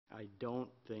I don't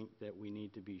think that we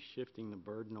need to be shifting the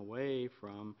burden away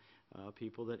from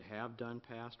people that have done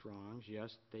past wrongs.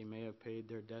 Yes, they may have paid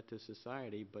their debt to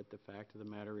society, but the fact of the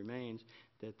matter remains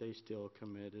that they still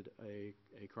committed a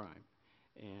crime.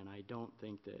 And I don't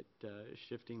think that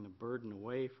shifting the burden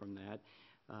away from that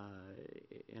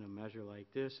in a measure like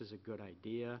this is a good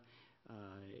idea.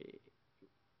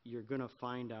 You're going to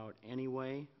find out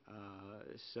anyway.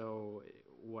 So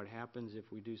what happens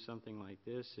if we do something like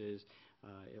this is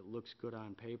it looks good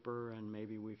on paper and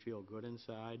maybe we feel good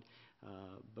inside.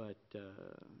 But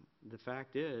the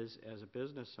fact is, as a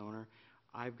business owner,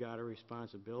 I've got a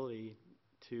responsibility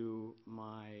to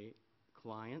my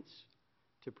clients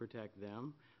to protect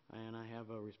them, and I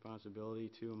have a responsibility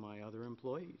to my other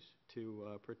employees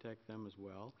to protect them as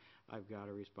well. I've got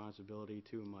a responsibility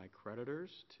to my creditors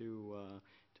to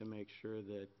make sure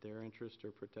that their interests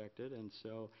are protected, and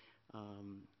so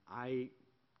I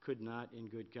could not in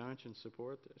good conscience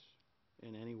support this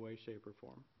in any way, shape, or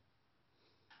form.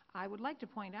 I would like to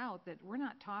point out that we're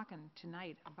not talking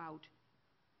tonight about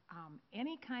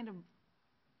any kind of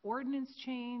ordinance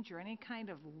change or any kind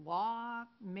of law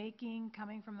making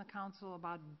coming from the council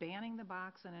about banning the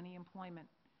box on any employment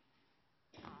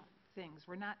things.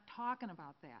 We're not talking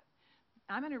about that.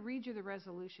 I'm going to read you the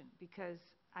resolution because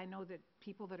I know that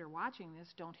people that are watching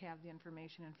this don't have the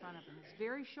information in front of them. It's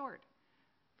very short.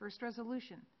 First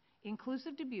resolution,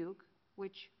 Inclusive Dubuque,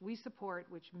 which we support,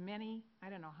 which many, I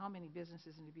don't know how many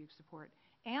businesses in Dubuque support,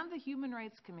 and the Human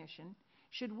Rights Commission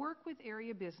should work with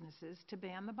area businesses to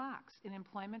ban the box in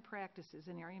employment practices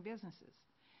in area businesses.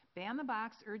 Ban the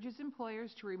box urges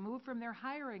employers to remove from their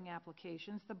hiring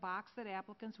applications the box that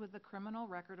applicants with a criminal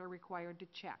record are required to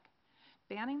check.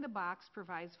 Banning the box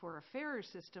provides for a fairer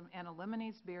system and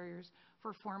eliminates barriers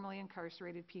for formerly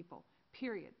incarcerated people,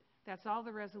 period. That's all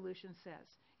the resolution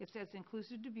says. It says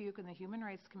Inclusive Dubuque and the Human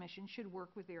Rights Commission should work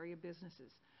with area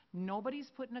businesses. Nobody's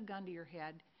putting a gun to your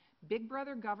head. Big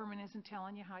brother government isn't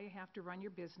telling you how you have to run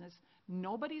your business.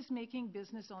 Nobody's making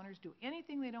business owners do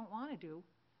anything they don't want to do.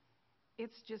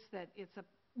 It's just that it's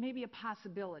maybe a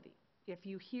possibility. If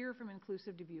you hear from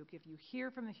Inclusive Dubuque, if you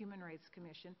hear from the Human Rights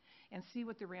Commission and see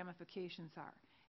what the ramifications are.